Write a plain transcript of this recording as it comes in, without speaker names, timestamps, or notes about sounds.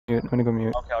I'm gonna go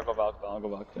mute. Okay, I'll go back then. I'll go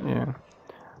back then. Yeah.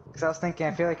 Cause I was thinking,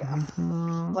 I feel like I'm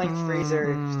playing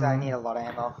Freezer, just I need a lot of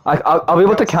ammo. I'll be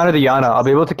able to counter the Yana. I'll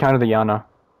be able to counter the Yana.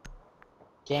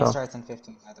 Game starts in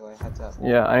 15, by the way. Heads up.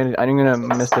 Yeah, I'm gonna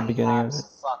miss the beginning of it.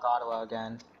 Fuck Ottawa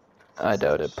again. I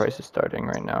doubt it. Price is starting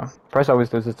right now. Price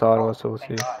always loses to Ottawa, so we'll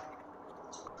see. God.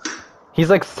 He's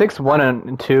like 6-1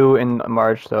 and 2 in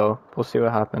March, so we'll see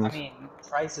what happens. I mean,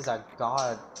 Price is a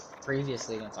god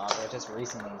previously against Ottawa, just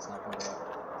recently it's not been good.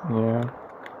 Yeah.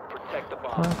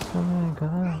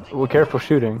 Well, careful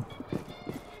shooting.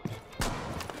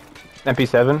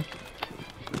 MP7.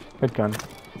 Good gun.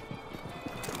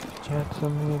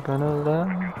 Something you're gonna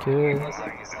like it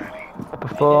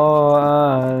before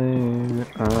I leave.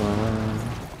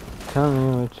 Tell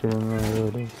me what you're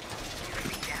ready.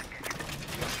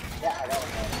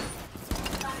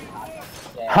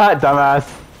 Ha, dumbass.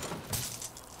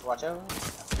 Watch out.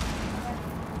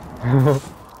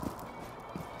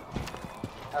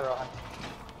 Hi, Rohan.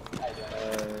 How you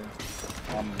doing?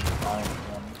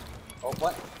 Oh,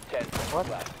 what? What?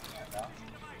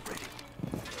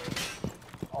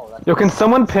 Oh, that's Yo, can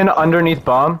someone pin underneath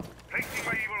bomb?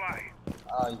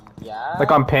 Yeah?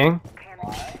 Like on ping?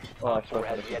 Oh, I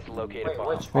swear to get to locate a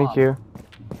bomb. Thank you.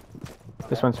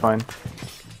 This one's fine.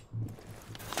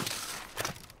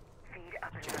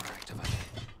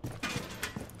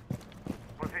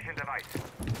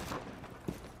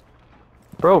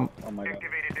 Bro. Oh my god.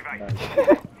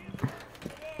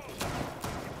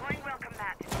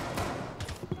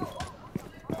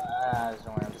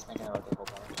 I'm just thinking about the whole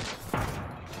part.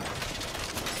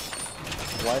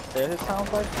 White stairs, it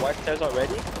sounds like? White stairs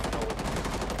already?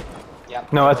 Yeah.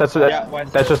 No, that's just the.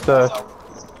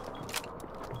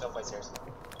 Don't white stairs.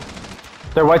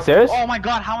 They're white stairs? Oh my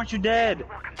god, how much you dead?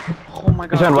 Oh my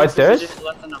god. He's on white stairs? Just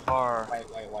less than a bar. White.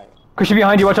 Christian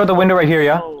behind you, watch out the window right here,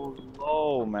 yeah? So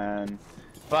low, man.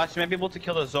 Flash, you might be able to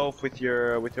kill the Zof with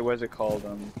your what's it called?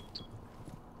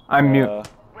 I'm mute.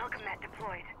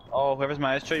 Oh, whoever's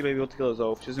maestro, you may be able to kill the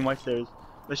Zof. She's in white stairs.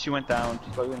 But she went down.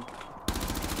 She's probably in.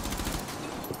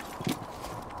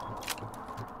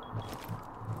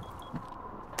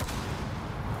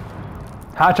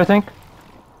 Hatch, I think.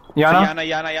 Yana?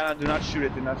 Yana, do not shoot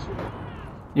it, do not shoot it.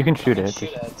 You can shoot Shoot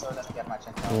it. it so it doesn't get much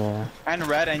info. Yeah. And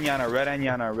red and Yana, red and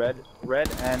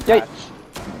Yeah. Hatch.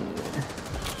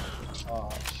 Oh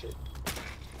shit.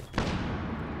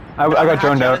 I got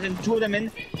droned out. Two of them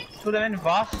in,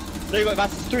 Voss. There you go,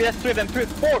 that's three of them,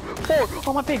 four.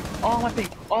 All my ping. They're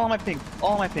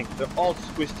all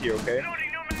squished here, okay?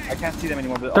 I can't see them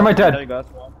anymore. They're my dead. There you go,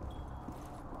 that's one.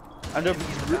 And they're...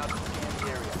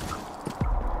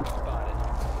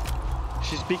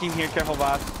 She's peeking here, careful,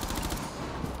 Voss.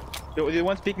 The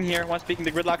one's peeking here,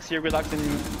 the gridlock's here,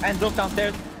 and Zof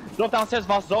downstairs.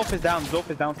 Voss, Zof is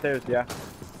downstairs, yeah.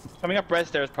 Coming up red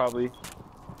stairs, probably.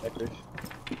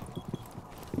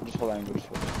 Just hold on,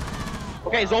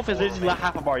 okay, Zof is literally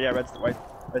half a bar, yeah, red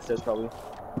stairs, probably.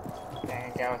 Can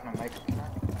I get with my mic?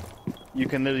 You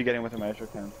can literally get in with a maestro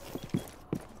can.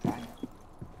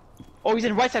 Oh, he's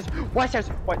in white stairs!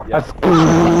 Yeah.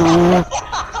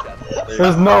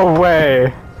 There's no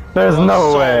way. There's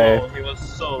no way. He was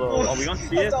so low. Oh, we don't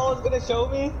see it? That's all it's gonna show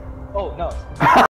me? Oh, no.